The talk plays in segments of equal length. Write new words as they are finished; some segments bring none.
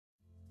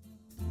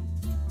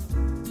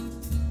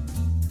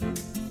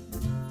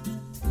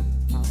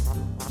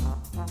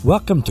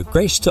Welcome to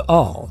Grace to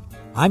All.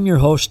 I'm your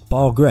host,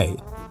 Paul Gray.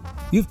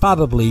 You've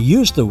probably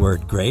used the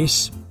word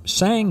grace,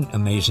 sang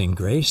Amazing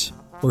Grace,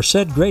 or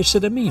said grace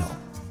at a meal.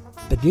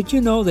 But did you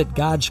know that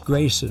God's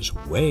grace is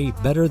way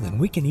better than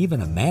we can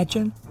even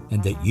imagine,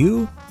 and that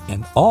you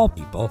and all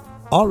people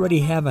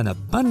already have an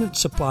abundant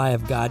supply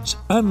of God's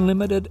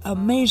unlimited,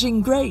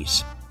 amazing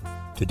grace?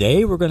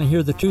 Today, we're going to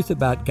hear the truth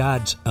about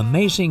God's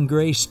amazing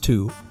grace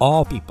to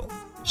all people.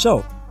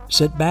 So,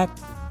 sit back,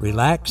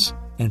 relax,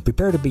 and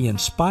prepare to be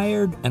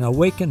inspired and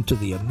awakened to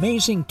the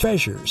amazing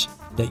treasures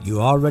that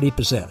you already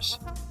possess.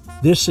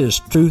 This is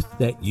truth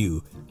that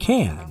you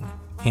can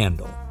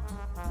handle.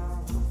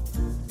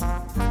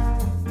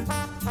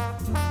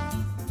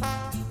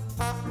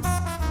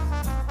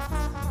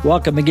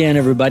 Welcome again,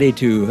 everybody,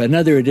 to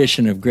another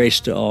edition of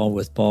Grace to All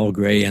with Paul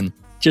Gray. And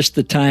just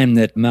the time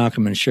that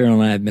Malcolm and Cheryl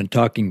and I have been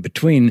talking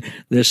between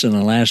this and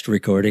the last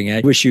recording, I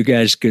wish you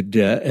guys could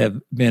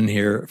have been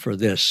here for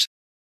this.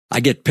 I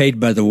get paid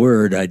by the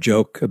word, I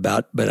joke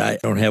about, but I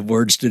don't have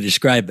words to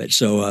describe it.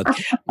 So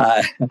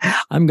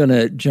I'm going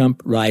to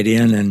jump right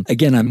in. And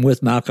again, I'm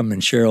with Malcolm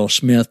and Cheryl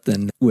Smith.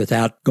 And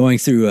without going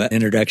through an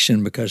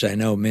introduction, because I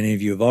know many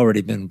of you have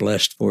already been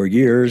blessed for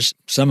years,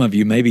 some of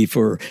you maybe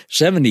for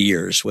 70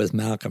 years with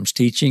Malcolm's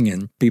teaching,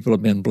 and people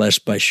have been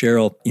blessed by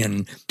Cheryl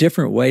in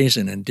different ways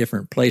and in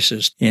different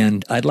places.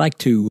 And I'd like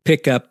to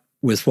pick up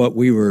with what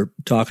we were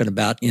talking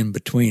about in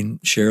between,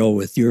 Cheryl,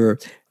 with your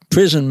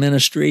prison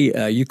ministry.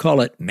 You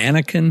call it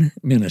Mannequin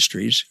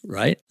Ministries,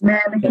 right?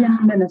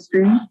 Mannequin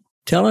Ministry.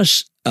 Tell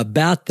us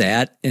about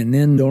that, and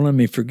then don't let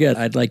me forget,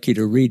 I'd like you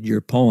to read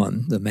your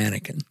poem, The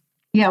Mannequin.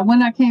 Yeah,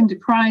 when I came to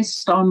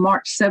Christ on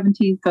March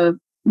 17th of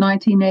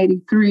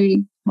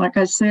 1983, like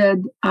I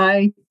said,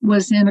 I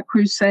was in a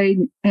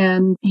crusade,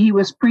 and he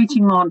was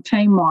preaching on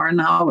Tamar,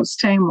 and I was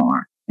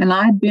Tamar. And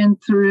I'd been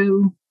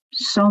through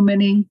so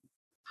many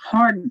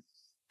hard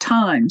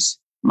times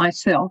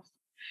myself,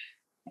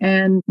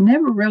 and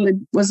never really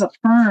was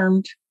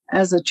affirmed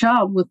as a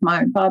child with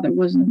my father.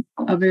 Wasn't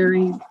a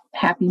very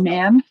happy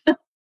man.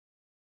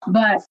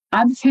 But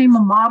I became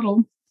a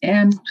model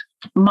and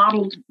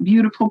modeled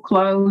beautiful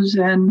clothes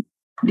and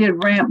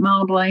did ramp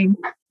modeling,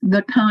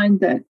 the kind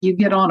that you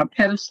get on a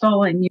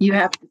pedestal and you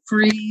have to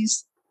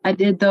freeze. I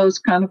did those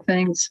kind of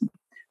things.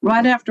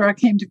 Right after I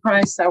came to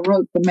Christ, I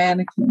wrote The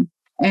Mannequin,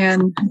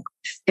 and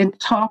it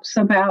talks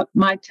about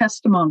my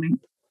testimony.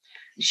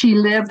 She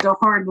lived a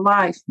hard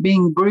life,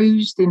 being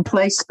bruised in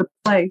place to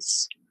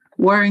place,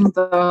 wearing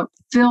the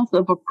filth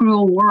of a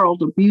cruel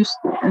world, abused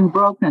and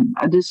broken,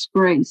 a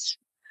disgrace.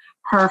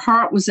 Her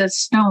heart was as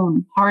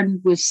stone,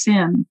 hardened with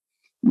sin,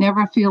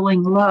 never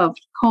feeling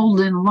loved, cold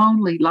and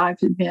lonely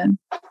life had been.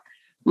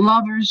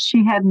 Lovers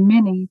she had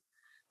many,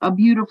 a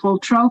beautiful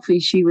trophy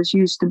she was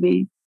used to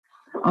be,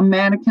 a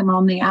mannequin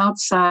on the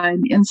outside,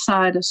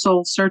 inside a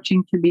soul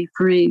searching to be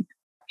freed.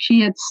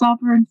 She had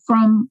suffered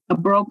from a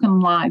broken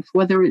life,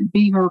 whether it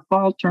be her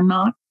fault or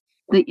not.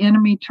 The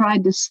enemy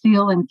tried to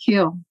steal and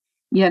kill,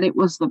 yet it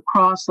was the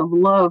cross of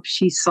love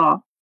she saw.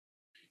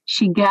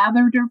 She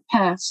gathered her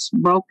past,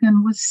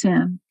 broken with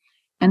sin,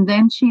 and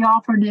then she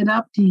offered it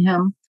up to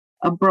him,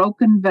 a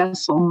broken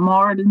vessel,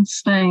 marred and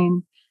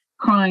stained,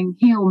 crying,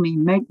 "Heal me,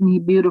 make me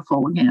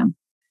beautiful again."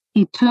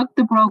 He took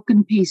the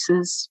broken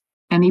pieces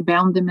and he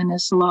bound them in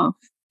his love.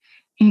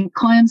 He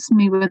cleansed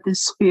me with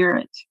his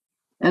spirit,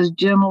 as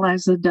gentle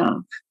as a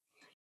dove.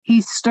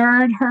 He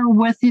stirred her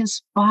with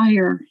his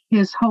fire,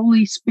 his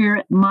Holy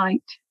Spirit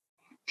might,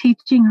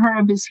 teaching her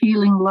of his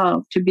healing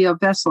love to be a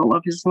vessel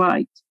of his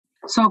light.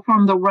 So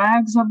from the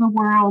rags of the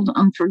world,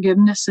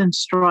 unforgiveness and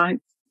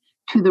strife,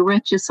 to the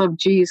riches of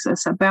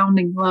Jesus,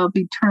 abounding love,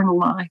 eternal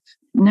life.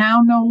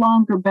 Now no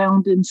longer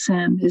bound in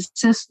sin, is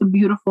this the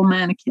beautiful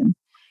mannequin,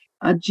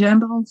 a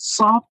gentle,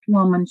 soft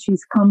woman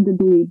she's come to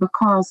be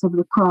because of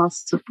the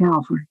cross of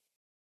Calvary.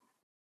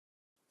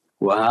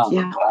 Wow.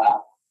 Yeah.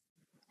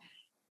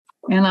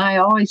 And I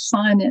always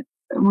sign it,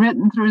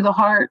 written through the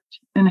heart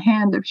and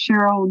hand of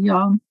Cheryl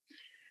Young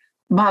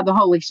by the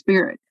Holy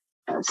Spirit.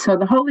 So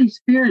the Holy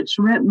Spirit's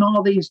written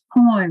all these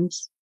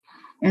poems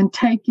and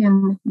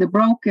taken the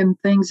broken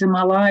things in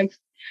my life.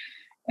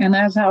 And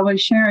as I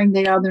was sharing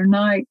the other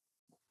night,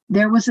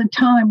 there was a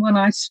time when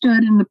I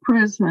stood in the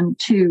prison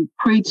to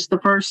preach the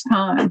first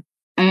time.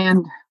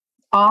 And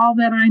all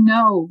that I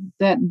know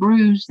that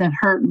bruised and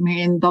hurt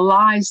me, and the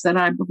lies that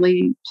I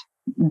believed,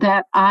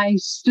 that I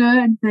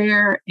stood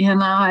there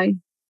and I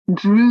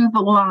drew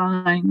the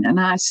line and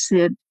I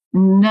said,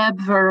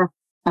 never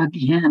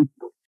again.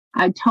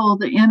 I told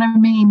the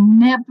enemy,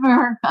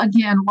 never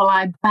again will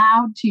I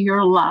bow to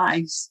your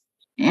lies.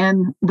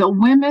 And the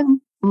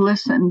women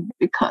listened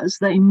because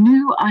they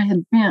knew I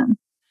had been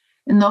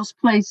in those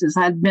places.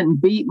 I'd been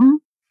beaten,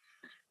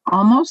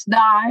 almost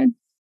died.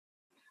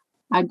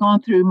 I'd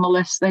gone through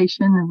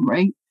molestation and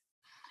rape.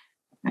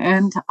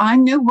 And I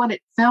knew what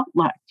it felt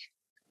like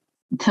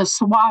to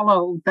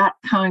swallow that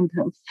kind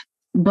of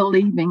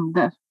believing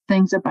the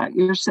things about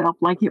yourself,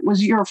 like it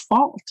was your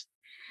fault.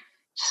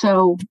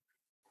 So,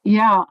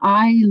 yeah,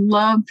 I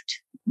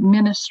loved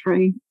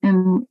ministry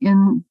in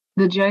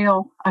the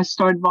jail. I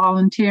started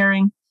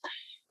volunteering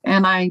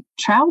And I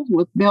traveled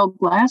with Bill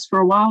Glass for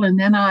a while, and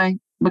then I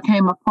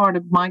became a part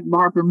of Mike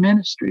Barber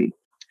Ministry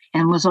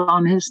and was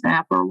on his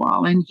staff for a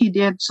while. And he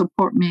did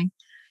support me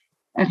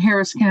at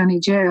Harris County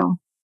Jail,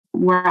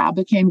 where I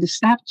became the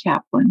staff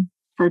chaplain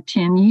for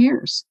 10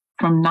 years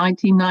from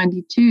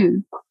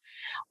 1992.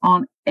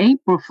 On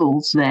April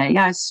Fool's Day,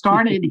 I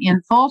started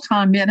in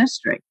full-time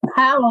ministry.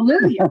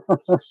 Hallelujah.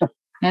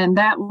 And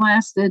that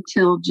lasted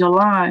till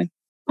July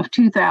of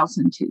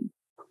 2002.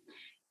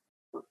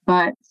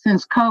 But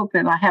since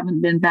COVID, I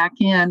haven't been back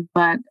in,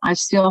 but I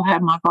still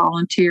have my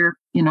volunteer.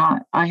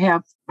 I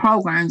have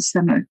programs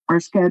that are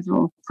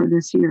scheduled for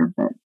this year.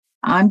 But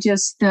I'm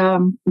just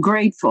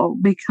grateful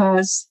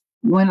because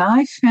when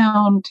I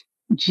found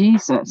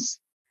Jesus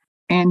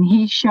and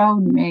he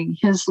showed me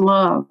his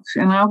love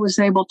and I was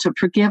able to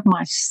forgive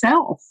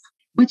myself,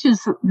 which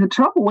is the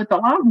trouble with a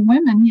lot of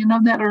women,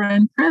 that are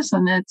in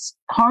prison. It's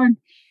hard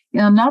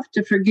enough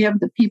to forgive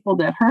the people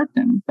that hurt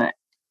them, but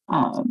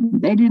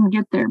they didn't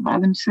get there by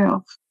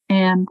themselves.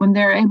 And when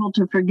they're able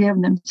to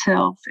forgive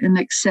themselves and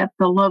accept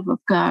the love of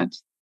God,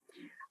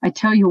 I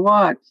tell you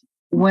what,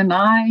 when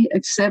I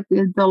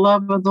accepted the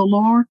love of the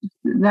Lord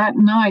that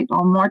night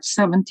on March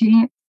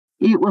 17th,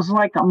 it was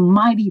like a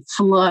mighty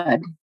flood.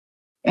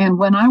 And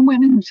when I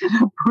went into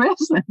the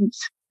prisons,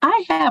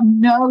 I have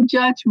no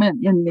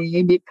judgment in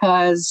me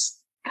because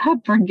God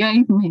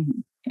forgave me,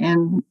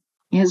 and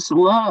his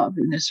love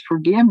and his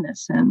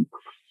forgiveness and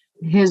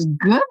his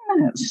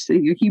goodness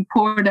he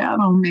poured out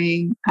on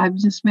me. I've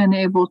just been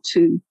able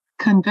to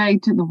convey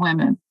to the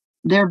women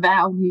their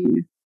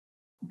value,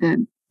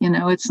 that,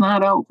 it's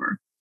not over.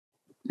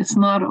 It's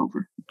not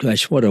over.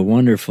 Gosh, what a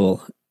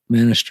wonderful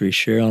ministry,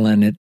 Cheryl.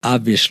 And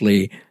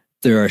obviously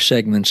there are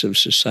segments of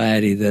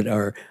society that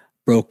are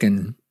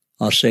broken.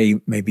 I'll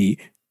say maybe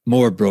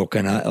more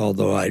broken,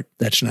 although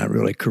that's not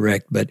really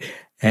correct, but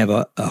have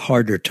a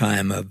harder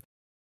time of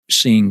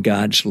seeing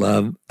God's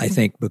love, I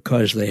think,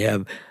 because they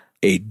have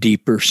a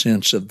deeper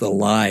sense of the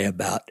lie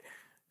about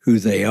who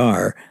they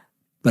are.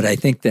 But I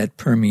think that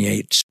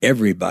permeates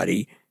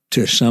everybody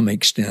to some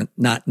extent,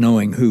 not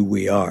knowing who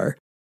we are.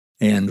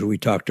 And we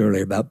talked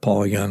earlier about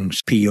Paul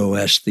Young's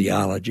POS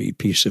theology,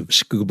 piece of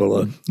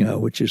scubala,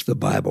 which is the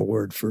Bible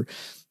word for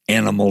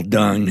animal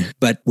dung.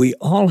 But we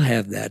all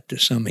have that to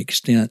some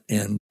extent.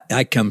 And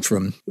I come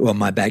from,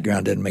 my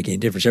background doesn't make any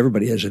difference.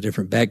 Everybody has a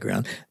different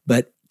background.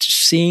 But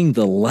seeing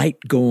the light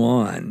go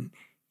on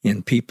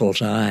in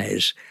people's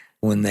eyes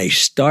when they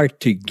start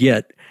to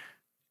get,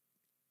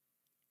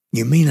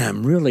 you mean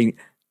I'm really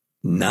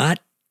not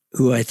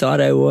who I thought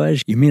I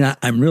was? You mean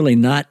I'm really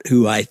not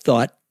who I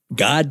thought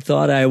God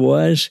thought I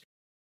was?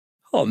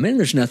 Oh, man,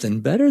 there's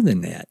nothing better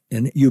than that.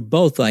 And you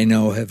both, I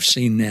know, have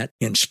seen that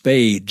in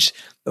spades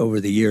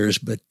over the years,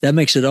 but that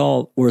makes it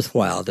all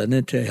worthwhile, doesn't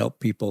it, to help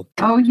people?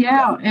 Oh,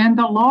 yeah. And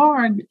the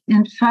Lord,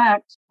 in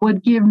fact,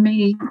 would give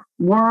me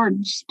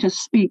words to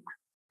speak.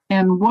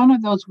 And one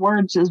of those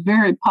words is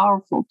very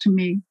powerful to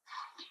me.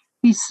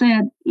 He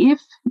said,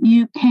 if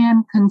you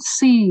can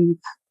conceive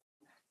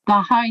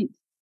the height,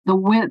 the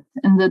width,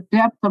 and the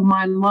depth of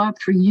my love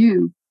for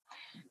you,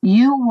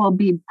 you will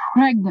be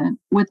pregnant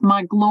with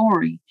my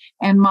glory,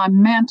 and my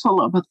mantle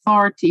of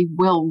authority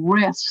will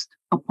rest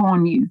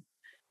upon you.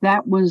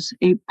 That was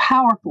a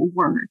powerful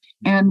word.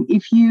 And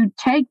if you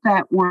take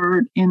that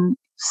word and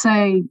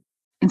say,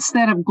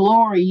 instead of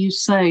glory, you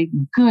say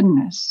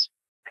goodness,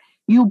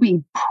 you'll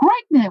be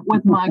pregnant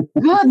with my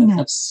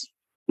goodness.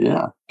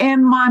 Yeah.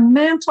 And my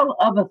mantle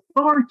of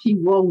authority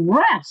will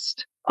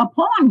rest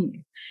upon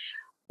you.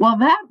 Well,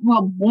 that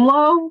will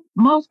blow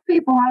most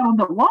people out of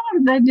the water.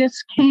 They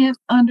just can't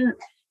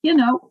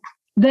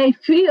they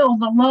feel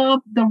the love,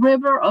 the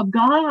river of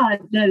God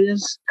that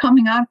is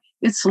coming out.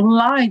 It's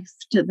life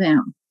to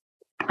them.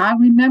 I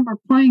remember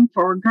praying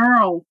for a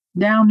girl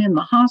down in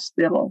the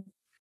hospital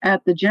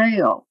at the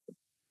jail,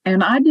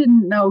 and I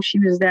didn't know she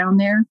was down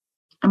there.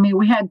 I mean,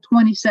 we had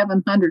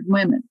 2,700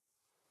 women,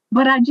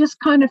 but I just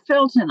kind of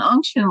felt an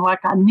unction like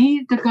I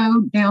needed to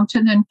go down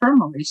to the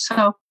infirmary.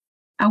 So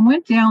I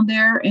went down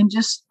there, and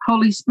just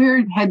Holy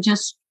Spirit had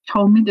just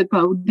told me to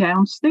go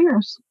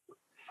downstairs.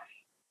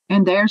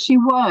 And there she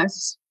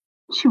was.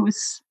 She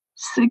was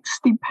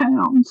 60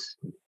 pounds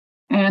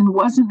and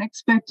wasn't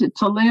expected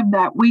to live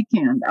that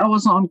weekend. I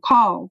was on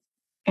call,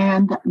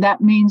 and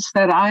that means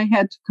that I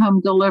had to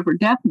come deliver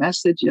death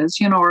messages,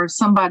 or if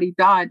somebody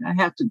died, I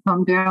had to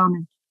come down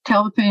and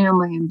tell the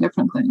family and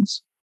different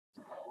things.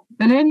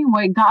 But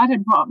anyway, God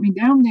had brought me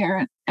down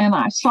there, and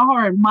I saw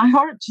her, and my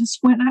heart just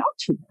went out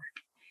to her.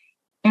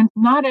 And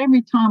not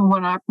every time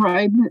when I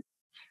prayed, but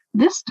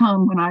this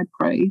time when I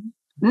prayed,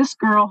 this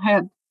girl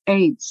had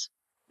AIDS,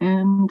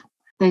 and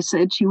they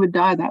said she would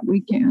die that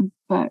weekend.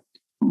 But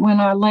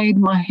when I laid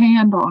my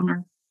hand on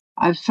her,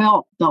 I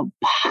felt the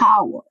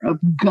power of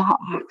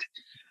God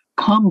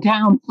come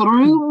down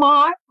through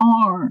my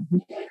arm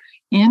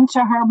into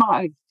her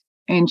body.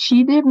 And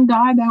she didn't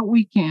die that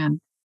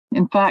weekend.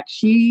 In fact,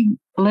 she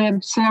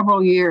lived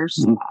several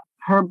years.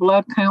 Her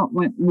blood count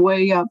went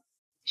way up.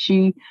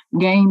 She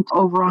gained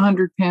over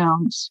 100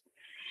 pounds.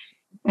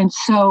 And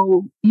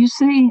so you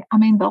see, I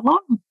mean, the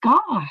love of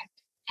God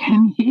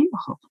can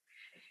heal.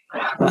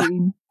 I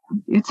mean,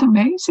 it's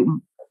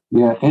amazing.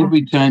 Yeah,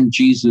 every time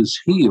Jesus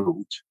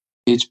healed,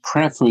 it's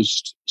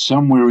prefaced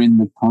somewhere in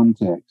the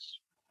context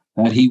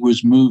that he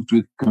was moved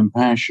with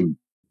compassion.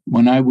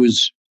 When I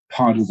was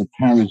part of the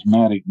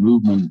charismatic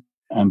movement,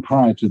 and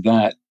prior to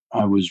that,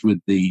 I was with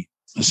the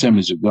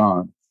Assemblies of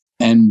God.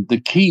 And the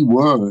key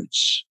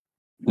words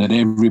that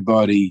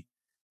everybody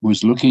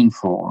was looking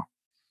for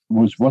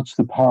was, what's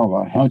the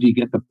power? How do you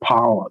get the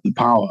power? The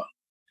power.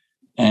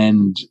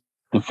 And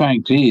the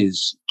fact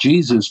is,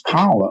 Jesus'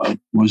 power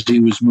was he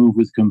was moved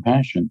with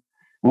compassion.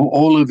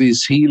 All of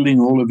his healing,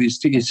 all of his,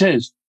 it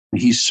says,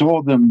 he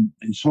saw them,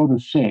 he saw the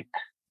sick,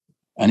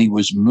 and he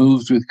was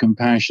moved with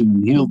compassion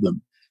and healed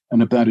them.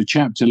 And about a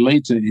chapter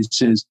later, it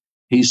says,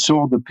 he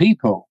saw the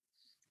people,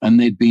 and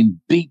they'd been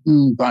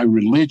beaten by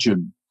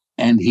religion,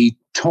 and he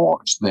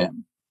taught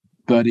them.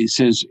 But it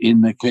says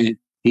in the case,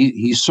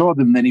 he saw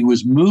them, then he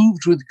was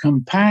moved with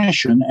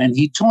compassion, and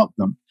he taught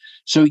them.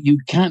 So you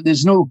can't,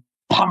 there's no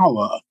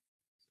power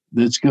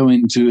that's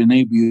going to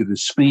enable you to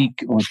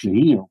speak or to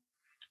heal,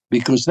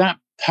 because that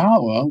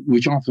power,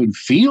 which often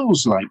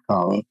feels like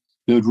power,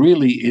 but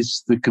really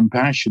it's the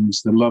compassion,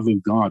 it's the love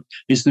of God,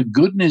 it's the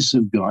goodness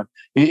of God.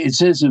 It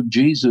says of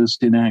Jesus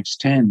in Acts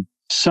 10,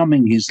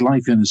 summing his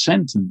life in a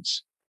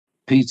sentence,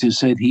 Peter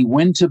said he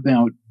went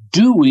about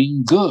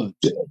doing good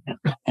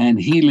and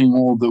healing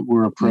all that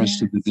were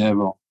oppressed of the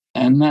devil.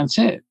 And that's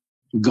it.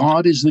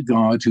 God is the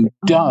God who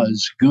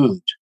does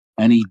good,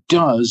 and he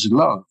does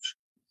love.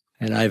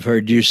 And I've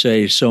heard you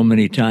say so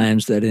many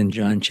times that in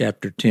John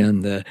chapter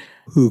 10, the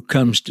who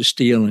comes to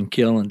steal and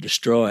kill and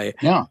destroy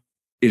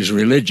is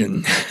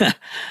religion.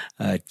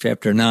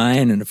 Chapter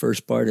 9 and the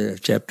first part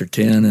of chapter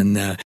 10,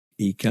 and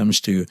he comes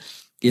to,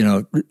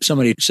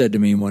 somebody said to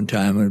me one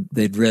time,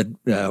 they'd read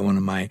one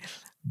of my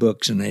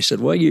books, and they said,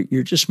 well,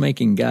 you're just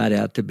making God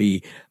out to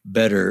be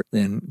better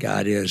than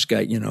God is.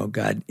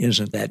 God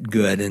isn't that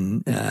good.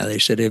 And they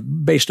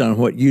said, based on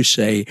what you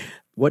say,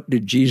 what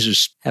did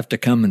Jesus have to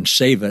come and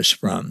save us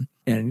from?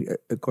 And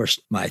of course,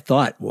 my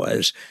thought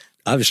was,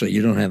 obviously,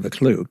 you don't have a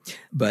clue.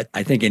 But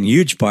I think in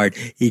huge part,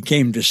 he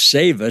came to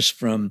save us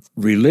from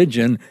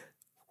religion,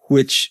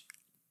 which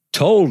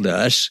told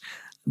us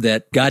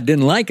that God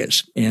didn't like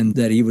us and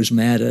that he was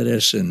mad at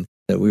us and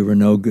that we were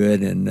no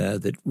good and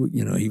that,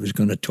 he was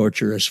going to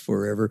torture us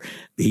forever.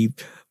 He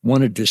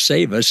wanted to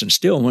save us and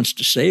still wants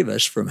to save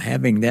us from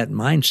having that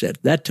mindset.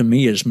 That to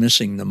me is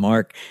missing the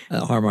mark,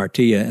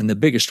 hamartia, and the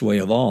biggest way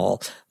of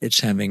all, it's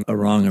having a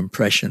wrong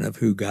impression of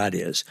who God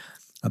is.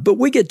 But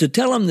we get to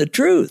tell him the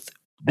truth.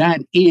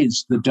 That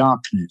is the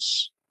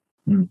darkness.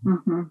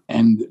 Mm-hmm.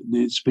 And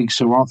it speaks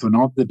so often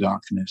of the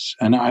darkness.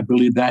 And I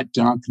believe that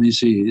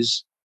darkness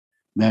is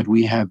that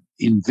we have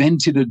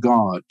invented a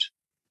God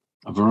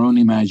of our own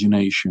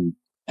imagination.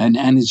 And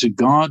it's a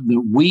God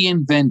that we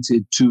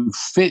invented to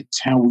fit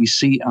how we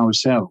see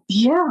ourselves.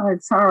 Yeah,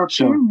 it's our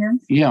opinion.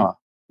 So,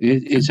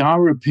 it's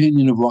our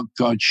opinion of what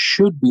God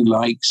should be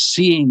like,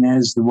 seeing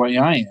as the way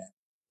I am.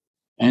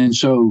 And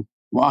so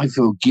I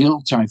feel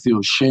guilt, I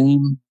feel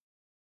shame.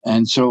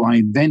 And so I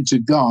invent a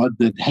God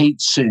that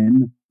hates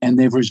sin and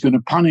therefore is going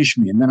to punish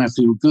me. And then I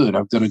feel good.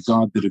 I've got a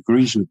God that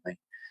agrees with me.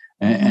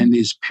 And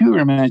it's pure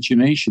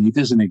imagination. He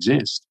doesn't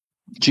exist.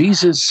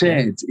 Jesus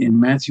said in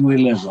Matthew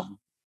 11,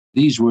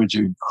 these words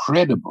are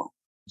incredible.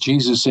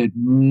 Jesus said,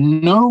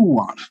 no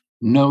one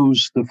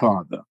knows the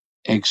Father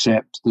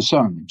except the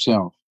Son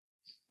himself.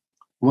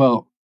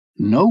 Well,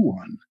 no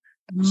one.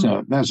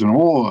 So that's an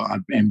all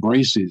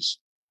embraces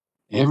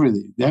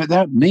everything.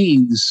 That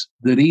means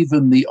that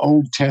even the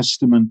Old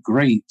Testament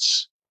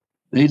greats,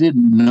 they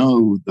didn't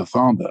know the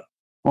Father.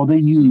 Well,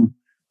 they knew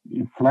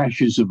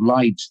flashes of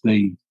light.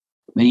 They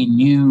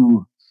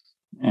knew,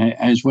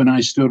 as when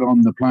I stood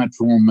on the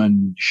platform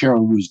and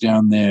Cheryl was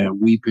down there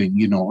weeping,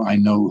 I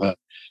know her,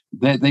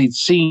 that they'd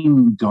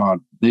seen God.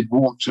 They'd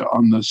walked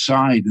on the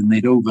side and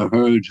they'd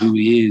overheard who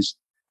he is.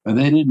 But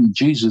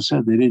Jesus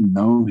said they didn't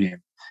know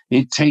him.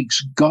 It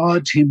takes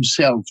God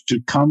himself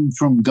to come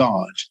from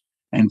God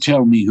and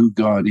tell me who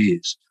God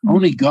is.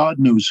 Only God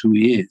knows who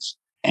he is.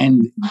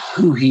 And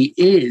who he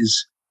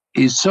is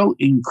so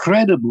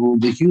incredible,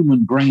 the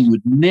human brain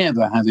would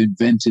never have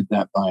invented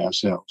that by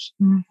ourselves.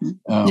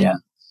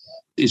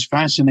 It's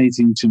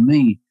fascinating to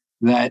me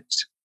that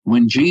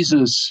when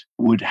Jesus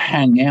would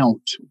hang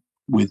out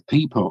with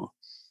people,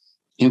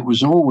 it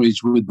was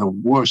always with the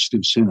worst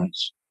of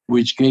sinners,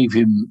 which gave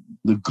him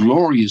the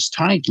glorious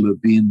title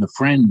of being the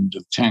friend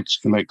of tax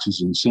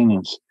collectors and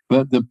sinners.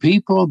 But the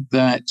people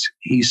that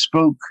he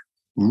spoke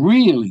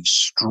really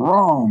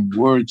strong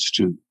words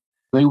to,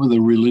 they were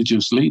the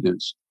religious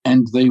leaders,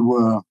 and they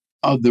were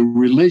of the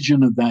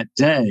religion of that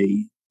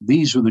day.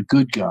 These were the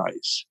good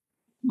guys.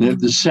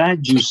 The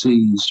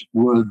Sadducees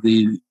were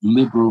the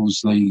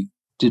liberals. They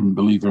didn't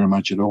believe very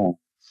much at all.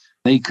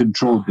 They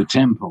controlled the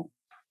temple.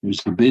 It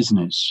was the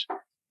business.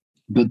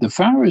 But the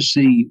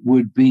Pharisee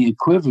would be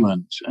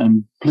equivalent,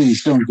 and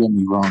please don't get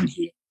me wrong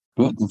here,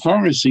 But the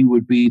Pharisee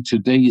would be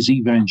today's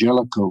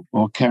evangelical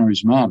or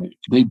charismatic.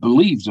 They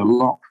believed a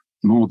lot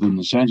more than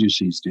the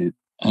Sadducees did.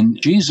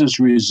 And Jesus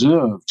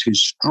reserved his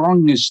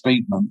strongest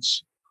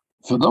statements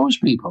for those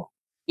people.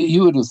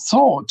 You would have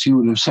thought he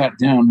would have sat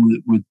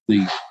down with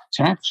the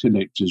tax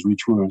collectors,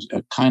 which were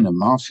a kind of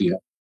mafia,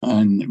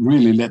 and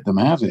really let them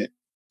have it.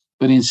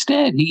 But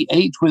instead, he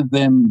ate with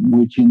them,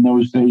 which in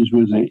those days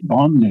was a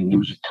bonding. It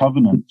was a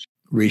covenant.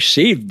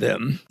 Received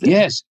them.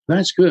 Yes,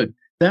 that's good.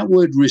 That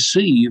word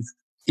receive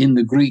in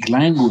the Greek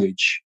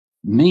language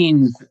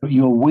means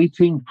you're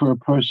waiting for a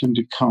person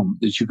to come,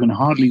 that you can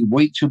hardly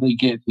wait till they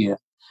get here.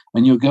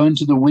 And you're going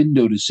to the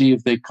window to see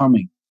if they're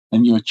coming.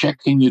 And you're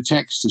checking your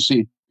text to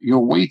see you're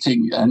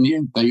waiting. And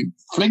they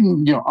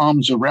fling your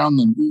arms around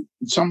them.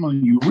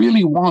 Someone you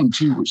really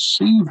want, you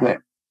receive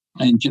them.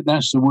 And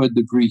that's the word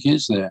the Greek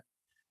is there.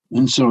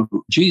 And so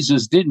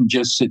Jesus didn't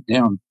just sit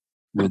down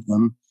with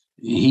them.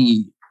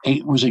 He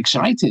was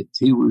excited.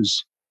 He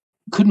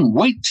couldn't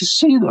wait to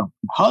see them,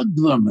 hug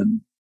them.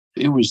 And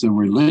it was the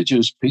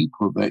religious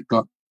people that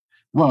got,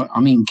 well,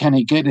 I mean, can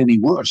it get any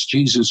worse?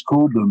 Jesus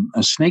called them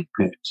a snake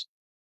pit.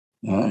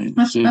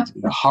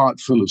 A heart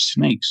full of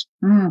snakes.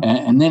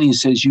 And then he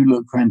says, you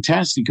look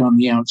fantastic on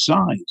the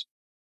outside,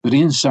 but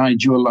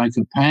inside you're like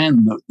a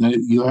pan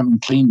that you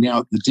haven't cleaned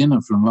out the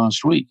dinner from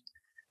last week.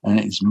 And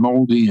it's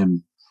moldy.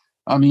 And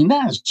I mean,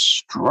 that's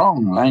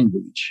strong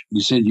language.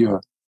 He said,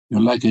 you're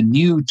like a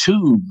new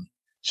tomb.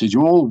 He said,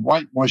 you're all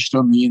whitewashed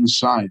on the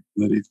inside,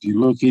 but if you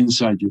look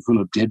inside, you're full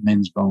of dead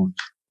men's bones.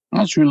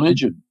 That's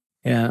religion.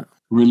 Yeah.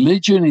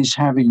 Religion is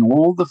having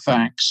all the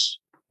facts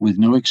with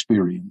no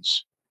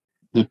experience.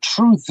 The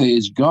truth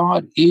is,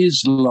 God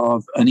is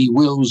love, and he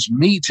wills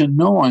me to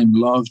know I'm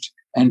loved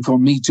and for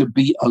me to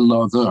be a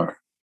lover.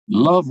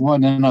 Love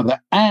one another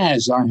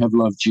as I have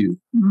loved you.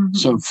 Mm-hmm.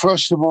 So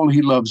first of all,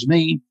 he loves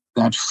me.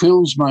 That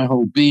fills my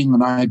whole being,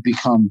 and I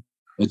become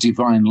a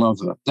divine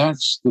lover.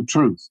 That's the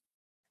truth.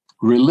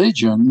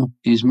 Religion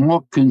is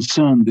more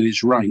concerned that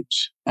it's right,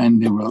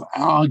 and they will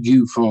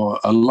argue for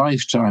a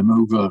lifetime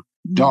over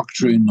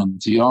doctrine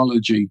and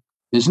theology.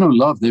 There's no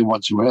love there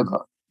whatsoever.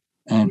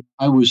 And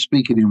I was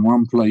speaking in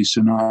one place,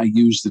 and I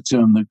used the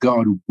term that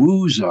God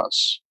woos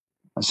us.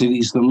 I said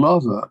he's the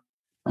lover,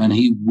 and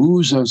he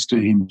woos us to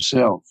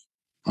himself.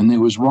 And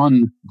there was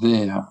one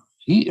there,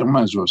 I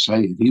might as well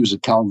say it, he was a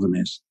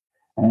Calvinist.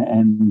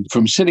 And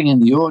from sitting in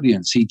the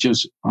audience, he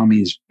just,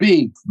 his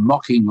big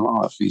mocking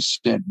laugh, he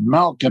said,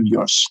 Malcolm,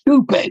 you're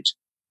stupid,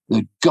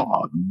 that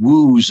God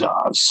woos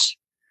us.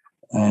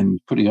 And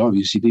pretty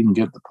obvious he didn't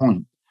get the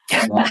point.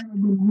 I've never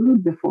been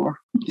wooed before.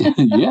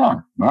 Yeah,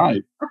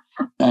 right.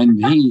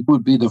 And he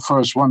would be the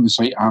first one to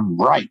say, I'm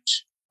right.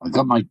 I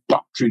got my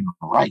doctrine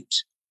right.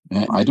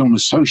 I don't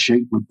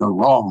associate with the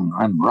wrong.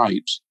 I'm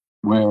right.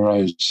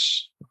 Whereas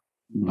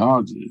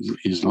God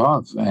is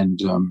love. And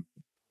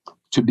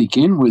to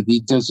begin with, he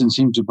doesn't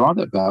seem to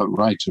bother about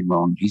right and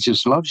wrong. He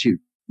just loves you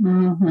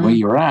where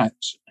you're at.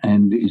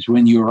 And it's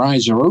when your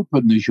eyes are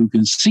open that you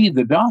can see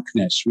the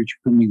darkness, which you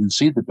couldn't even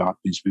see the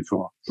darkness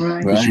before.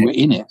 Right. Because you were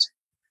in it.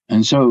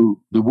 And so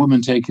the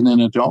woman taken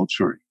in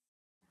adultery,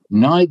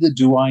 neither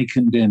do I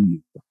condemn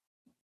you.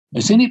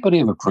 Has anybody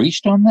ever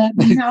preached on that?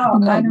 No,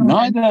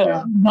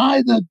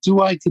 neither do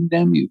I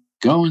condemn you.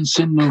 Go and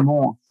sin no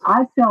more.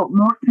 I felt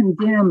more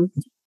condemned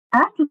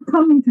after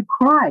coming to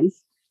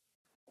Christ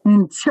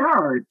in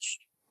church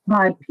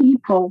by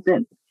people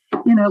that,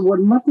 were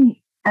looking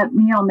at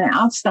me on the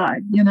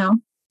outside,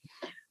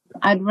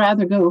 I'd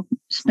rather go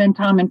spend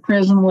time in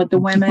prison with the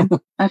women.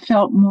 I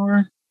felt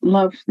more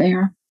love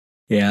there.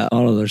 Yeah,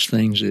 all of those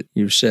things that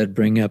you've said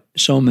bring up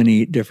so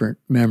many different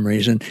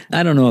memories. And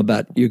I don't know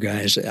about you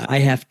guys. I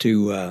have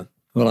to,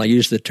 I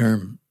use the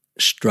term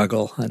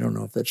struggle. I don't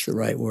know if that's the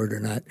right word or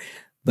not.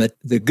 But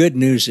the good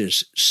news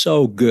is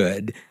so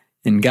good,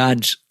 and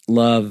God's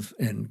love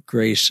and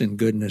grace and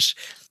goodness,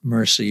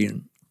 mercy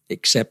and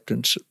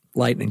acceptance,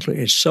 lightning clear,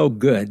 is so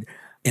good.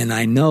 And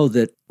I know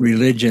that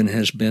religion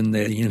has been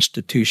the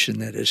institution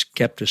that has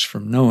kept us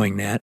from knowing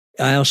that.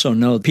 I also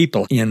know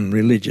people in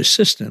religious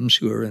systems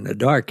who are in the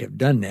dark have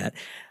done that.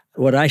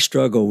 What I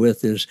struggle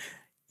with is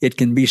it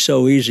can be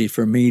so easy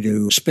for me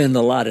to spend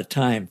a lot of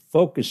time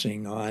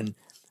focusing on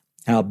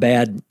how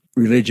bad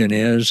religion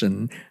is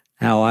and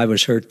how I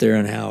was hurt there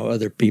and how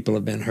other people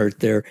have been hurt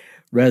there,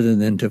 rather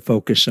than to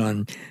focus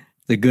on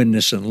the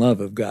goodness and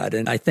love of God.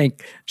 And I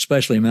think,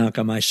 especially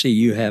Malcolm, I see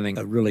you having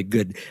a really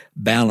good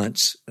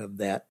balance of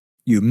that.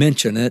 You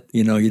mention it,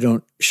 you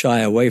don't shy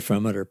away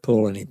from it or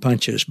pull any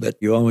punches, but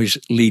you always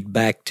lead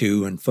back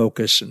to and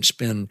focus and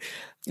spend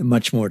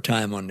much more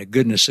time on the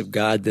goodness of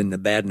God than the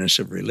badness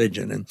of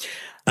religion. And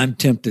I'm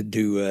tempted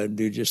to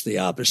do just the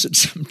opposite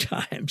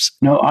sometimes.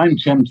 No, I'm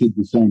tempted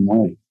the same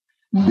way,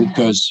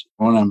 because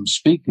when I'm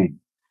speaking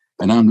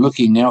and I'm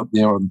looking out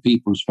there on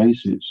people's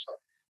faces,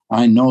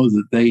 I know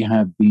that they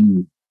have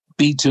been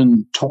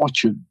beaten,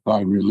 tortured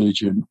by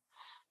religion,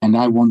 and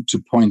I want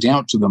to point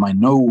out to them, I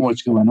know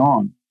what's going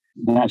on.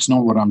 That's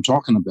not what I'm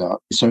talking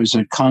about. So it's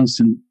a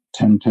constant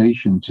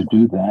temptation to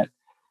do that.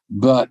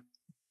 But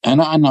And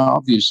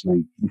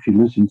obviously, if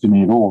you listen to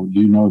me at all,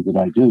 you know that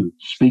I do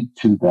speak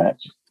to that.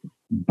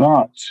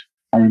 But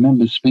I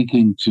remember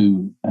speaking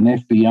to an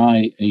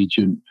FBI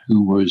agent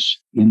who was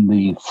in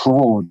the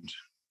fraud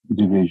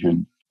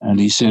division, and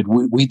he said,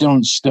 we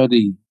don't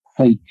study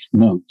fake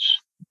notes.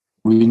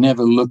 We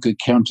never look at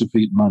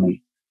counterfeit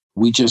money.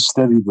 We just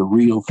study the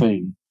real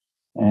thing,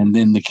 and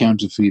then the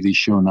counterfeit is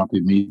shown up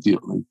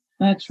immediately.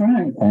 That's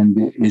right. And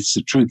it's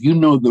the truth. You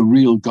know the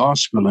real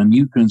gospel, and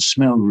you can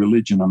smell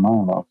religion a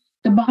mile off.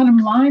 The bottom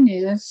line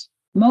is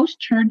most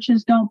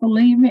churches don't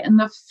believe in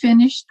the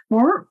finished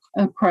work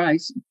of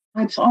Christ.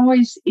 It's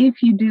always,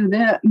 if you do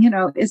that,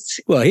 it's...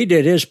 Well, he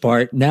did his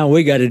part. Now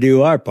we got to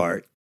do our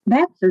part.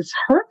 That is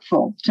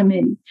hurtful to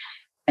me.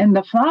 And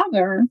the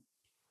Father,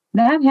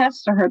 that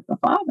has to hurt the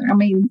Father. I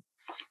mean,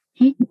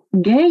 he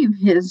gave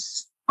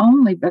his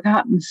only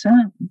begotten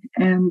Son.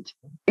 And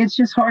it's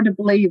just hard to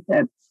believe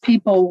that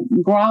people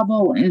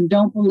grovel and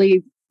don't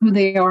believe who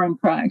they are in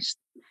Christ.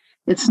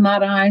 It's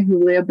not I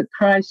who live, but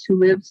Christ who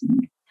lives in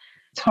me.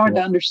 It's hard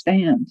to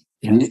understand.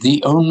 And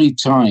the only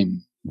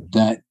time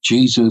that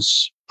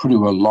Jesus pretty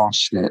well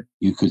lost it,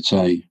 you could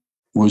say,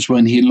 was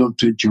when he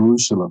looked at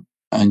Jerusalem.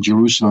 And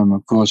Jerusalem,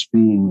 of course,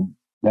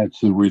 that's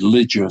the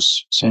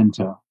religious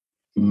center,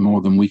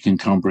 more than we can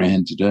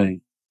comprehend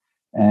today.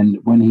 And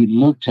when he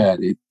looked at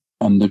it,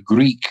 and the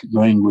Greek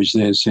language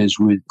there says,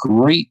 with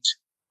great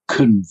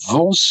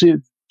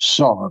convulsive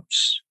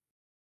sobs,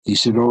 he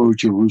said, "Oh,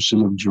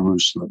 Jerusalem,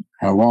 Jerusalem,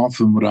 how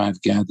often would I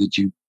have gathered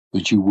you,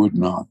 but you would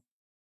not."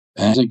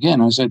 And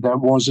again, I said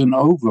that wasn't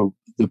over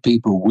the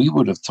people we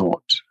would have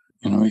thought.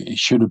 It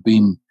should have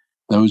been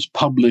those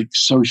public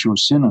social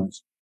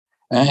sinners.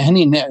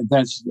 And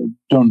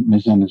don't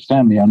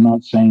misunderstand me. I'm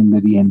not saying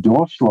that he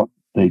endorsed what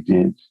they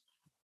did.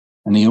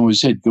 And he always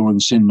said, go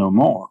and sin no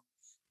more.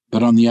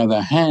 But on the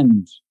other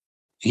hand,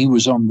 he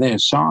was on their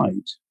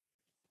side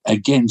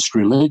against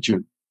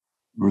religion.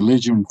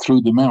 Religion threw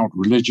them out.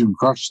 Religion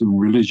crushed them.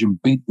 Religion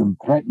beat them,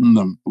 threatened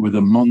them with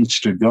a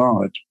monster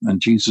God.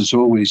 And Jesus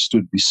always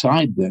stood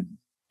beside them,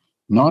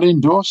 not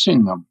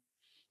endorsing them,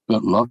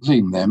 but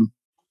loving them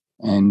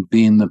and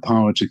being the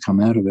power to come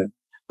out of it.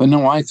 But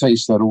no, I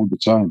face that all the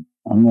time.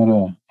 I'm not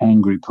an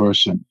angry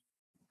person.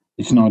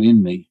 It's not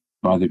in me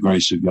by the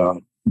grace of God.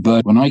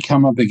 But when I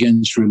come up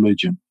against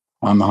religion,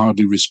 I'm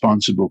hardly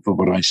responsible for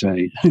what I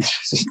say.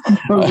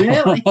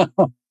 Really?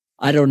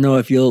 I don't know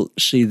if you'll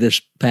see this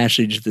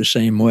passage the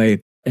same way,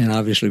 and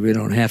obviously we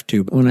don't have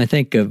to. But when I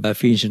think of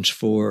Ephesians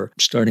 4,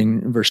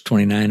 starting verse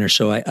 29 or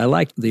so, I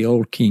like the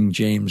old King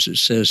James. It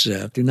says,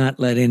 do not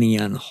let any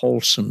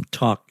unwholesome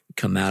talk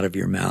come out of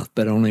your mouth,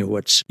 but only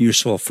what's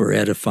useful for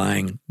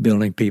edifying,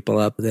 building people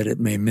up, that it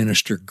may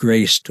minister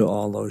grace to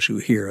all those who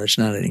hear. It's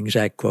not an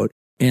exact quote.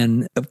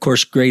 And of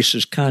course, grace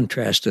is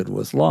contrasted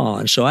with law.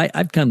 And so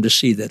I've come to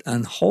see that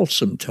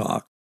unwholesome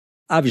talk,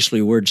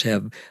 obviously words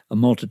have a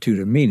multitude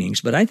of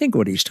meanings, but I think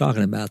what he's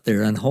talking about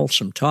there,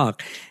 unwholesome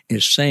talk,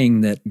 is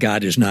saying that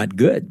God is not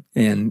good.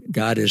 And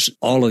God is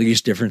all of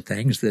these different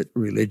things that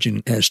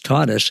religion has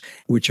taught us,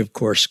 which of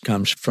course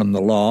comes from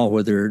the law,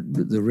 whether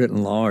the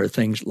written law or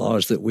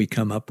laws that we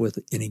come up with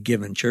in a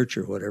given church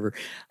or whatever.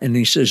 And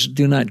he says,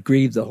 do not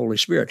grieve the Holy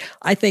Spirit.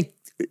 I think,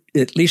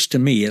 at least to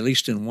me, at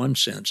least in one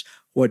sense,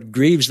 what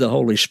grieves the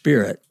Holy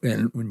Spirit,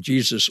 and when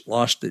Jesus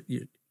lost it,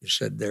 you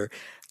said there,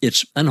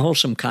 it's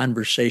unwholesome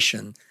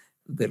conversation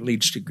that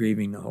leads to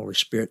grieving the Holy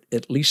Spirit,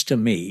 at least to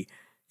me,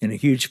 in a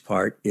huge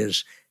part,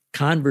 is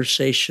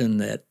conversation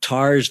that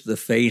tars the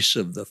face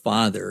of the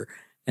Father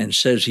and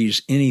says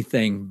he's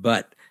anything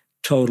but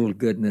total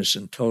goodness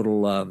and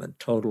total love and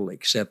total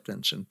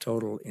acceptance and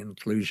total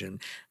inclusion.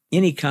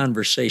 Any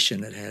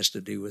conversation that has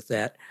to do with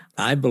that,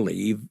 I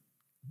believe,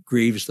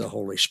 grieves the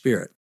Holy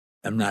Spirit.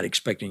 I'm not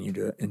expecting you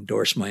to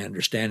endorse my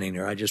understanding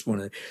there. I just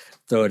want to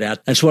throw it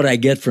out. That's what I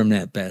get from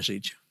that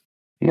passage.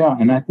 Yeah,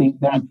 and I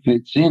think that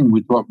fits in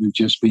with what we've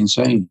just been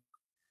saying,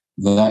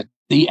 that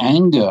the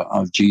anger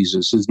of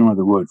Jesus, there's no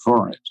other word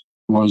for it,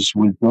 was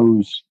with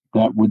those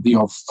that with the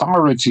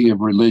authority of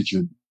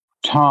religion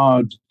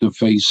tarred the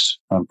face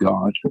of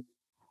God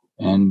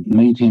and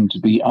made him to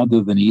be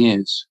other than he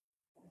is.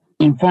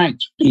 In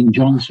fact, in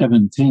John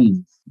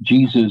 17,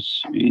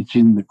 Jesus, it's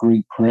in the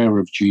Greek prayer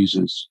of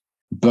Jesus,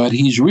 but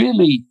he's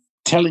really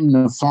telling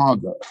the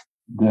Father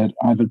that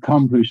I've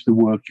accomplished the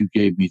work you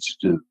gave me to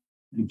do.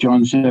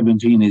 John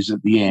 17 is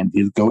at the end.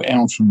 He'll go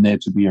out from there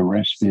to be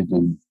arrested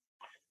and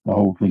the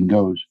whole thing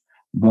goes.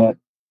 But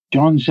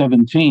John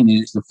 17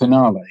 is the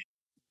finale.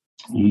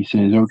 He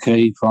says,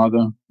 okay,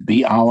 Father,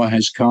 the hour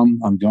has come.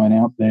 I'm going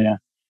out there,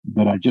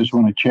 but I just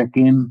want to check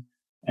in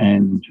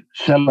and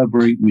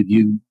celebrate with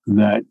you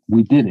that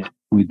we did it.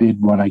 We did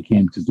what I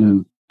came to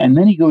do. And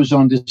then he goes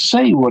on to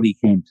say what he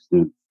came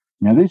to do.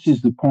 Now, this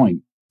is the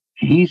point.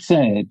 He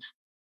said,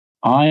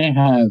 I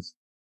have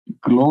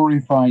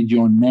glorified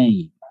your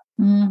name.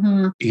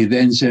 Mm-hmm. He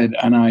then said,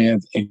 and I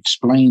have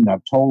explained,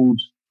 I've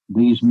told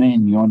these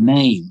men your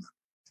name,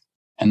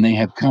 and they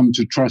have come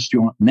to trust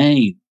your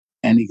name.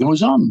 And he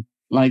goes on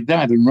like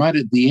that. And right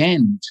at the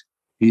end,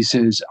 he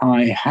says,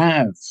 I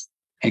have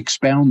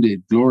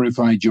expounded,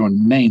 glorified your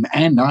name,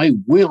 and I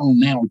will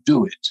now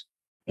do it.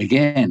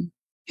 Again,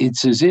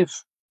 it's as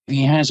if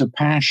he has a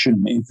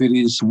passion. If it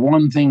is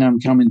one thing I'm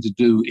coming to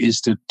do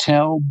is to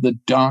tell the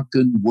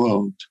darkened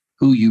world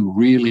who you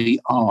really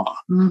are.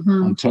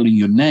 Mm-hmm. I'm telling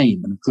your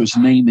name. And of course,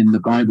 name in the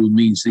Bible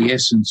means the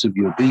essence of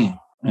your being.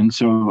 And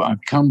so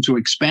I've come to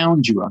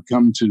expound you. I've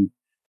come to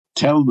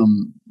tell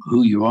them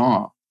who you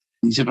are.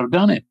 He said, I've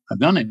done it. I've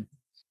done it.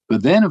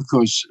 But then, of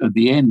course, at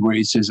the end where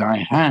he says,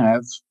 I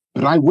have,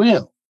 but I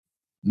will,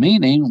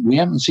 meaning we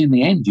haven't seen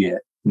the end yet.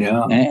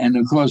 Yeah. And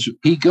of course,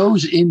 he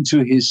goes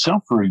into his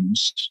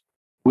sufferings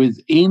with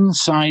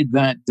inside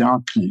that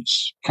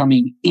darkness,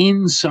 coming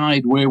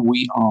inside where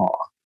we are.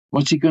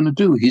 What's he going to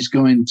do? He's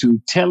going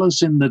to tell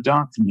us in the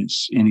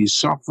darkness, in his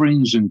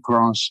sufferings and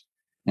cross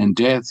and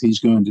death, he's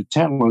going to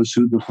tell us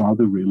who the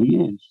Father really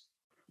is.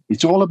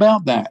 It's all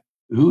about that.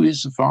 Who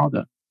is the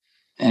Father?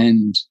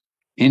 And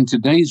in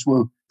today's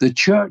world, the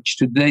church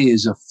today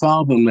is a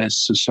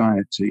fatherless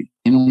society.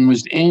 In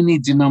almost any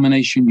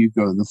denomination you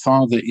go, the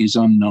Father is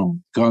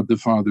unknown. God the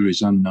Father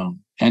is unknown.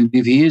 And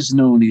if he is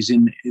known, he's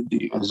in,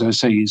 as I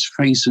say, his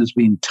face has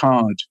been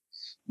tarred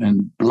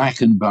and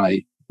blackened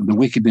by the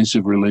wickedness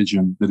of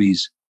religion that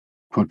he's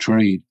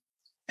portrayed.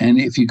 And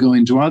if you go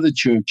into other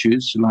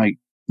churches, like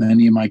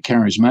many of my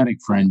charismatic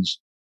friends,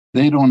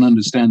 they don't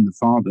understand the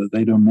Father.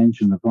 They don't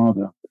mention the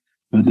Father,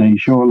 but they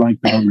sure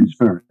like the Holy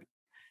Spirit.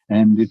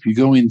 And if you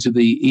go into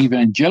the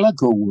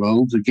evangelical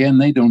world, again,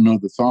 they don't know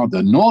the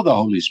Father nor the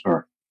Holy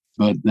Spirit,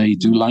 but they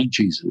do like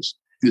Jesus.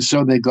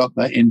 So they got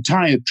the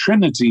entire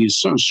Trinity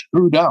is so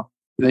screwed up.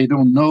 They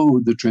don't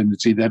know the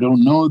Trinity. They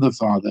don't know the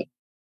Father.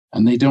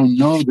 And they don't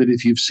know that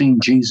if you've seen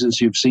Jesus,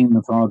 you've seen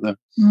the Father.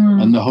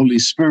 And the Holy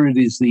Spirit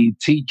is the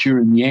teacher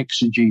and the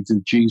exegete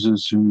of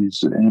Jesus who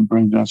is and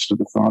brings us to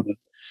the Father.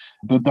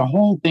 But the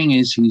whole thing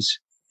is, he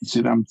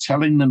said, I'm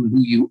telling them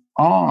who you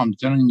are. I'm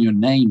telling them your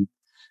name.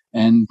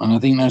 And I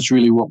think that's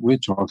really what we're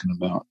talking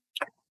about.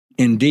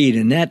 Indeed.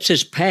 And that's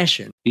his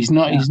passion. He's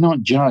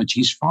not judge.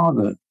 He's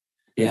Father.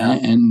 Yeah.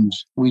 And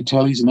we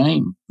tell his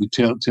name. We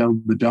tell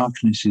the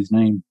darkness his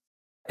name.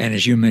 And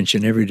as you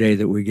mentioned, every day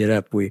that we get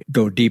up, we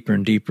go deeper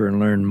and deeper and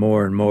learn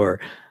more and more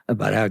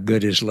about how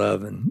good his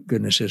love and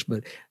goodness is.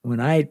 But when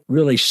I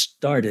really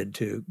started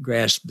to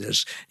grasp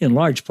this, in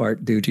large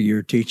part due to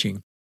your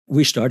teaching,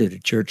 we started a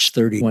church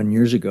 31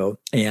 years ago.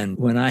 And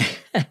when I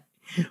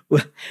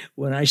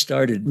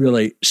started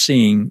really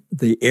seeing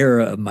the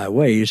error of my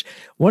ways,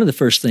 one of the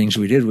first things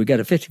we did, we got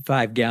a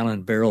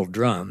 55-gallon barrel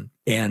drum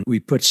and we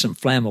put some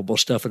flammable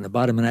stuff in the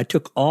bottom. And I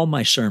took all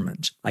my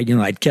sermons.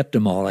 I'd kept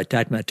them all. I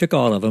took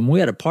all of them. We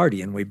had a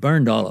party and we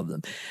burned all of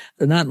them.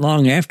 And not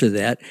long after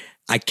that,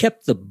 I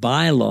kept the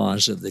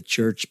bylaws of the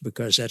church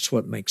because that's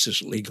what makes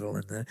us legal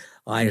in the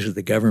eyes of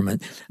the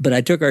government. But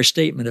I took our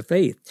statement of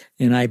faith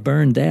and I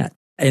burned that.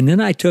 And then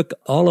I took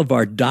all of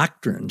our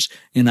doctrines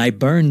and I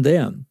burned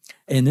them.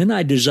 And then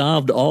I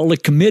dissolved all the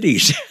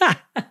committees.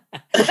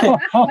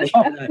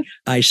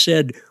 I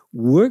said,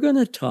 we're going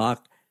to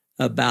talk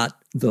about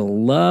the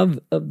love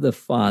of the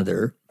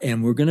Father,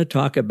 and we're going to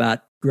talk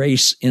about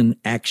grace in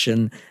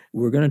action.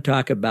 We're going to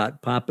talk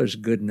about Papa's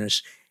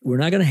goodness. We're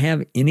not going to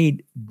have any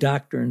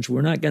doctrines.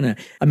 We're not going to,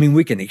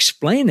 we can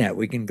explain that.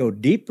 We can go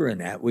deeper in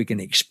that. We can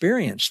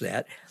experience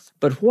that.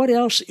 But what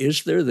else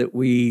is there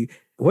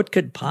what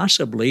could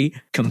possibly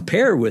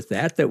compare with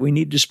that we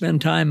need to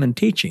spend time in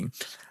teaching?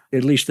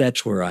 At least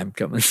that's where I'm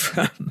coming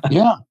from.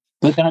 Yeah,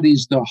 but that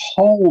is the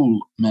whole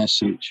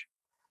message.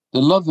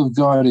 The love of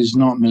God is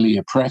not merely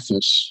a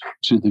preface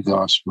to the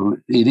gospel.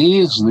 It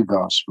is the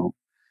gospel.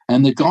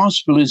 And the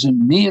gospel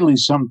isn't merely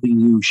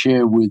something you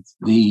share with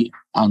the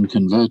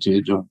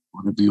unconverted, or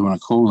whatever you want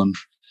to call them.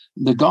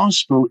 The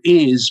gospel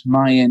is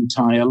my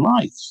entire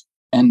life.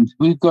 And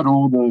we've got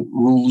all the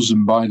rules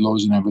and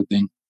bylaws and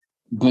everything.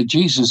 But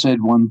Jesus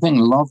said one thing,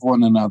 love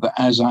one another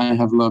as I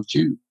have loved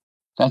you.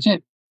 That's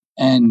it.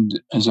 And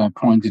as I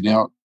pointed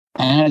out,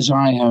 as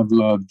I have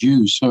loved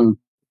you. So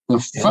the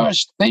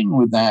first thing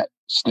with that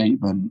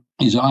statement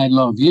is I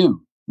love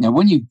you. Now,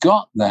 when you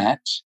got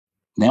that,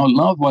 now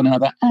love one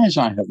another as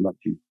I have loved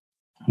you.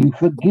 You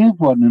forgive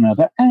one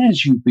another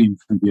as you've been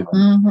forgiven.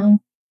 Mm-hmm.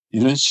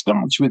 It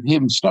starts with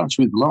him, starts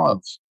with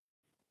love.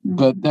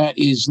 But that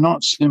is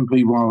not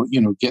simply,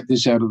 get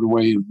this out of the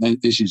way.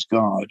 This is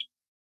God.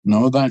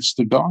 No, that's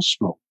the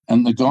gospel.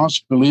 And the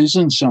gospel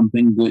isn't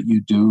something that you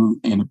do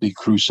in a big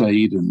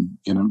crusade and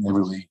get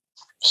everybody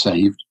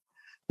saved.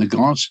 The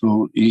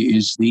gospel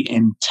is the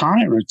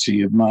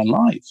entirety of my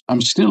life. I'm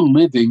still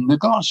living the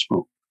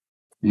gospel,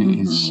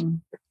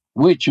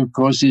 which, of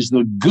course, is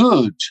the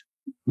good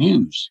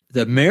news.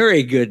 The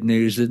merry good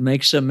news that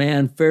makes a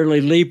man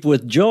fairly leap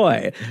with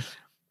joy.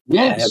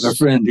 Yes. I have a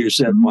friend who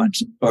said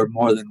once or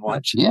more than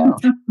once. Yeah.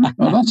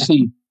 Well, let's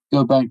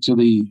go back to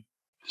the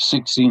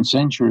 16th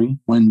century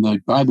when the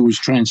Bible was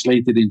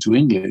translated into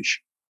English.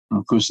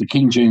 Of course, the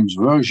King James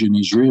Version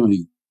is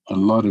really a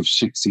lot of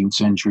 16th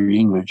century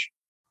English.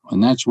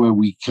 And that's where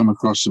we come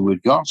across the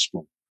word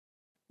gospel.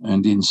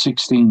 And in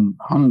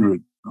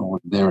 1600 or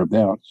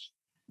thereabouts,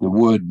 the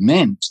word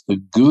meant the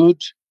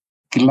good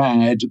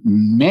glad,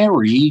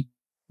 merry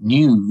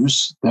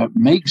news that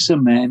makes a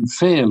man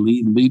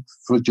fairly leap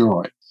for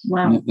joy.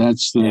 Wow.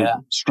 That's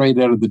straight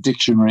out of the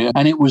dictionary.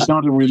 And it was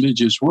not a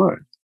religious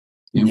word.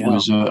 It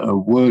was a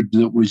word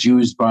that was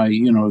used by,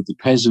 the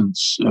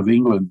peasants of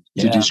England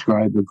to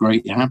describe a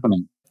great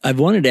happening. I've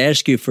wanted to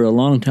ask you for a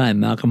long time,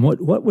 Malcolm,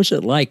 what was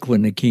it like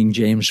when the King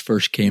James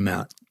first came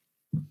out?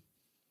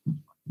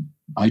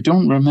 I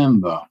don't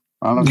remember.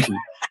 I'll have to...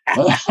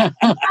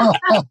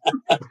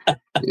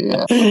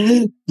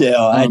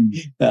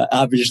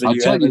 Obviously, I'll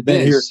tell you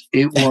this,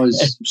 it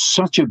was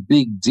such a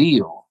big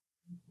deal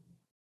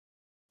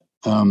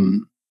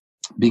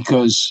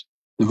because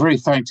the very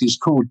fact he's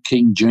called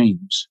King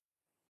James,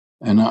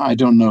 and I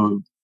don't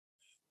know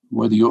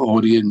whether your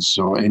audience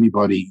or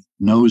anybody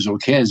knows or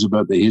cares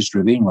about the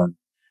history of England,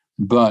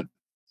 but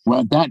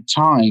at that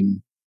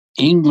time,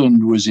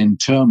 England was in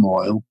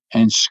turmoil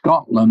and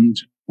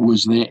Scotland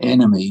was their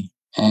enemy,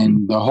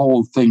 and the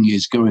whole thing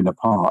is going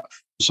apart.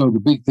 So the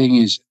big thing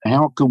is,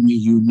 how can we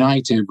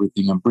unite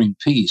everything and bring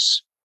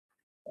peace?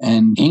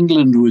 And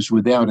England was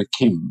without a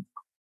king.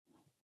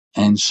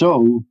 And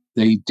so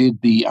they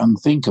did the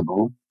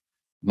unthinkable.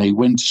 They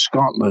went to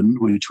Scotland,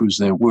 which was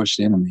their worst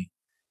enemy.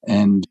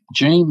 And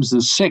James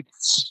VI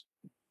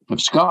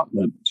of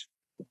Scotland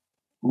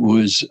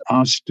was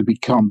asked to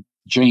become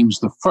James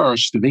I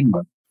of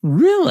England.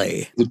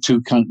 Really? The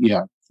two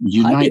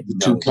unite the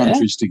two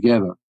countries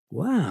together.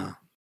 Wow.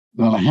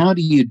 Well, how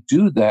do you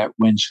do that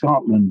when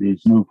Scotland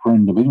is no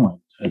friend of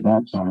England at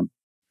that time?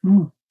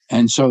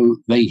 And so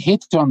they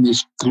hit on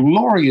this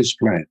glorious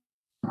plan.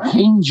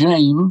 King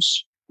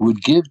James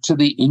would give to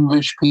the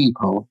English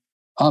people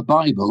a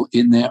Bible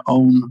in their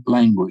own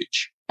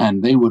language,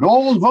 and they would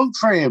all vote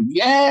for him.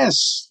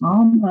 Yes!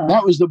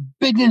 That was the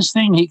biggest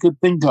thing he could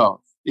think of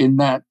in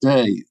that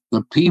day.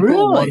 The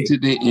people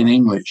wanted it in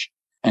English.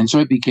 And so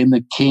it became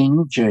the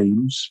King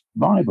James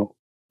Bible.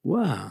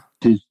 Wow.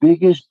 His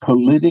biggest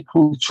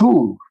political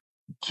tool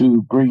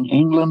to bring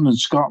England and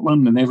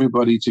Scotland and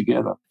everybody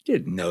together.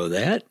 Didn't know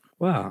that.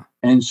 Wow.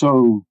 And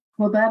so...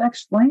 Well, that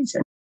explains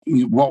it.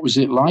 What was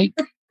it like?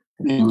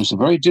 It was a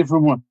very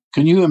different one.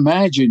 Can you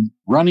imagine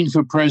running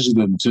for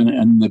president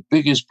and the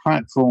biggest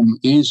platform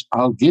is,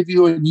 I'll give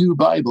you a new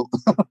Bible?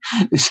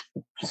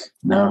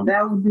 No,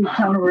 that would be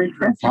kind of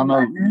refreshing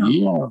right now.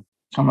 Yeah,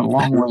 come a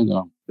long way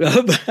though.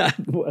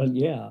 Well,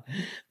 yeah,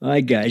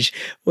 my gosh.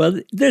 Well,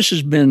 this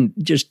has been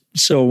just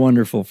so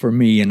wonderful for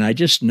me. And I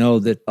just know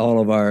that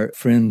all of our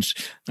friends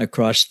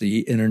across the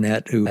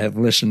internet who have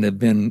listened have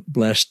been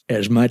blessed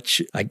as much.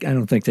 I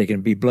don't think they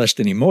can be blessed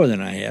any more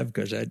than I have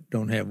because I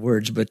don't have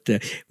words, but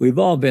we've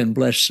all been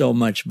blessed so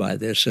much by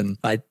this. And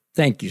I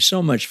thank you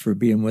so much for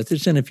being with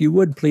us. And if you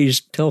would, please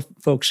tell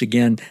folks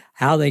again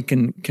how they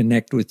can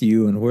connect with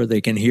you and where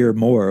they can hear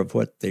more of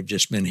what they've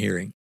just been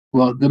hearing.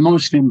 Well, the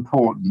most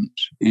important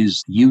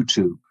is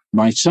YouTube.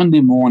 My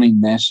Sunday morning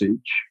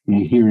message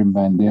here in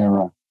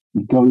Bandera,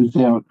 it goes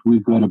out.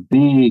 We've got a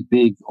big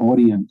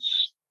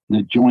audience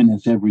that join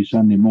us every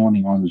Sunday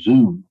morning on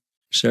Zoom.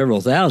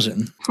 Several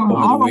thousand. From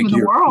all over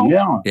the world.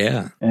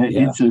 Yeah.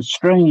 It's a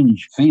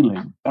strange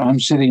feeling. I'm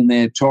sitting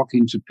there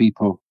talking to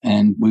people,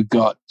 and we've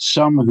got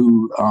some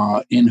who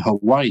are in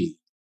Hawaii.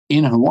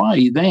 In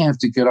Hawaii, they have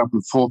to get up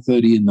at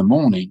 4:30 in the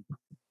morning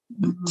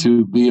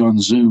to be on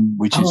Zoom,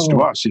 which is to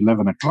us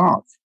 11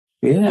 o'clock.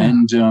 Yeah.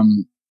 And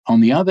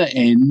on the other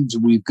end,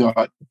 we've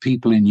got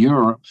people in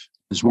Europe.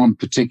 There's one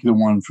particular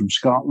one from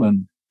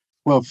Scotland.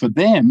 Well, for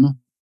them,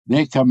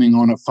 they're coming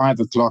on at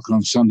 5 o'clock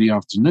on Sunday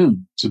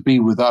afternoon to be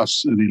with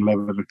us at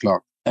 11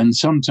 o'clock. And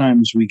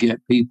sometimes we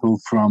get people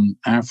from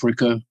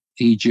Africa,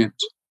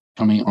 Egypt,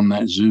 coming on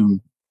that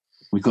Zoom.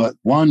 We got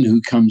one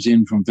who comes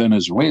in from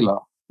Venezuela,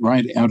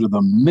 right out of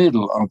the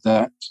middle of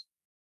that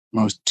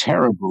most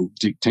terrible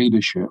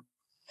dictatorship.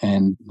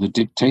 And the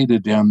dictator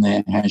down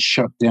there has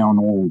shut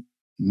down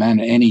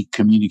any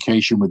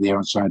communication with the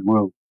outside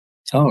world.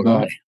 Oh, but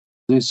really?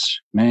 This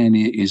man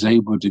is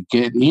able to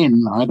get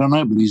in. I don't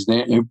know, but he's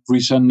there every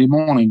Sunday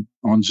morning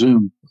on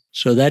Zoom.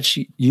 So that's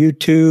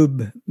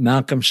YouTube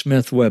Malcolm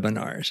Smith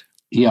webinars.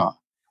 Yeah.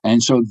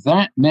 And so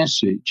that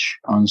message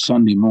on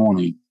Sunday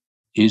morning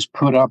is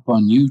put up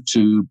on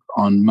YouTube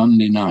on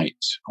Monday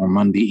night or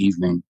Monday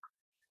evening.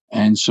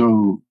 And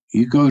so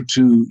you go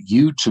to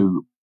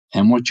YouTube,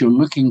 and what you're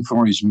looking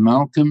for is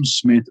Malcolm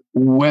Smith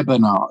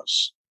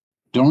webinars.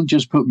 Don't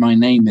just put my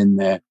name in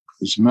there.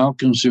 It's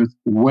Malcolm Smith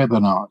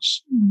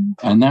webinars.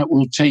 And that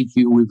will take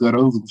you, we've got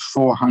over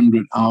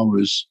 400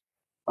 hours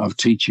of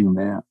teaching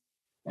there.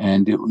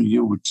 And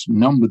you would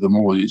number them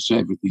all,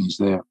 everything's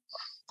there.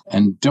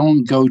 And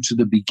don't go to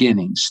the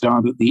beginning.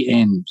 Start at the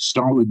end.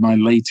 Start with my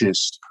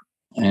latest,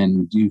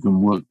 and you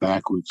can work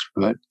backwards.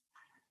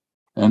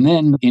 And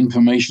then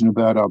information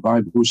about our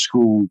Bible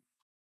school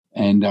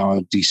and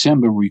our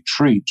December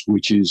retreat,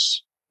 which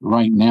is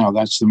right now,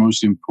 that's the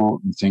most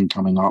important thing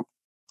coming up.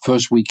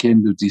 First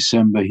weekend of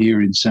December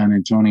here in San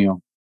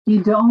Antonio.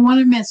 You don't want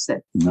to miss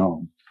it.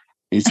 No.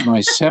 It's my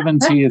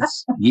 70th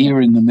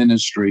year in the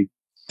ministry,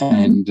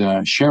 and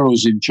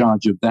Cheryl's in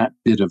charge of that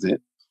bit of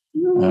it.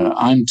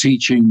 I'm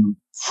teaching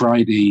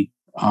Friday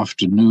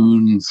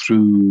afternoon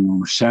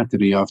through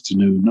Saturday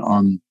afternoon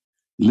on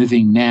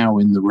Living Now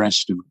in the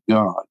Rest of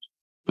God.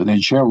 But then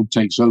Cheryl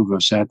takes over.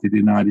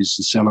 Saturday night is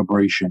the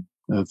celebration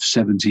of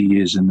 70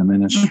 years in the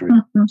ministry.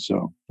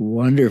 So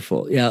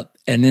wonderful. Yeah.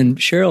 And then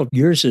Cheryl,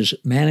 yours is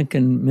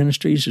Mannequin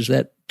Ministries. Is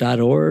that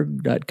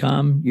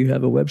 .org.com? You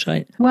have a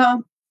website?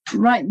 Well,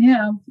 right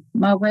now,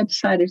 my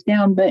website is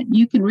down, but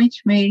you can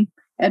reach me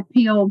at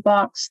P.O.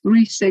 Box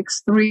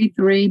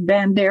 3633,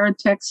 Bandera,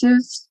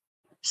 Texas,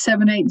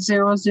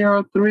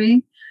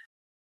 78003.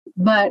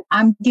 But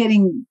I'm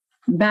getting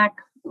back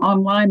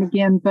online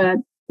again. But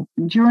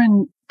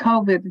during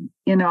COVID,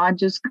 I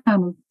just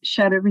kind of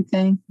shut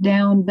everything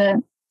down. But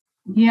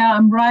yeah,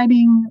 I'm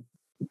writing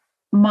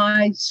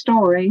my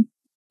story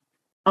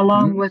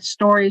along with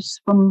stories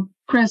from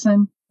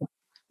prison,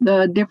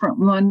 the different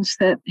ones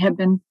that have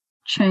been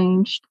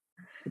changed.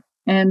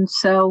 And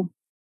so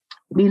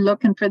be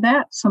looking for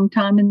that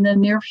sometime in the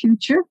near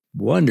future.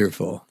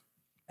 Wonderful.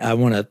 I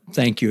want to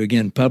thank you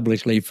again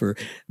publicly for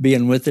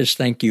being with us.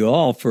 Thank you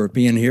all for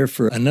being here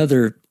for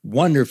another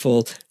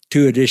wonderful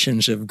 2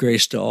 editions of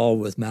Grace to All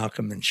with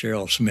Malcolm and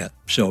Cheryl Smith.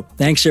 So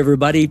thanks,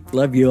 everybody.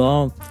 Love you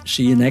all.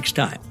 See you next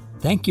time.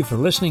 Thank you for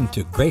listening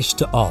to Grace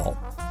to All.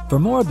 For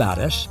more about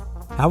us,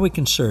 how we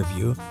can serve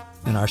you,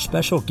 and our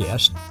special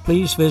guest,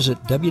 please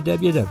visit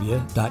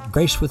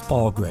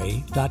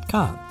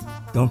www.gracewithpaulgray.com.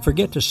 Don't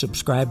forget to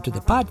subscribe to the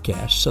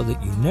podcast so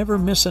that you never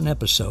miss an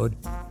episode,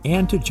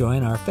 and to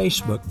join our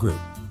Facebook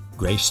group,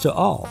 Grace to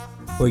All,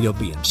 where you'll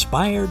be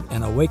inspired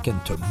and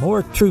awakened to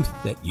more truth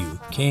that you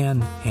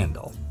can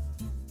handle.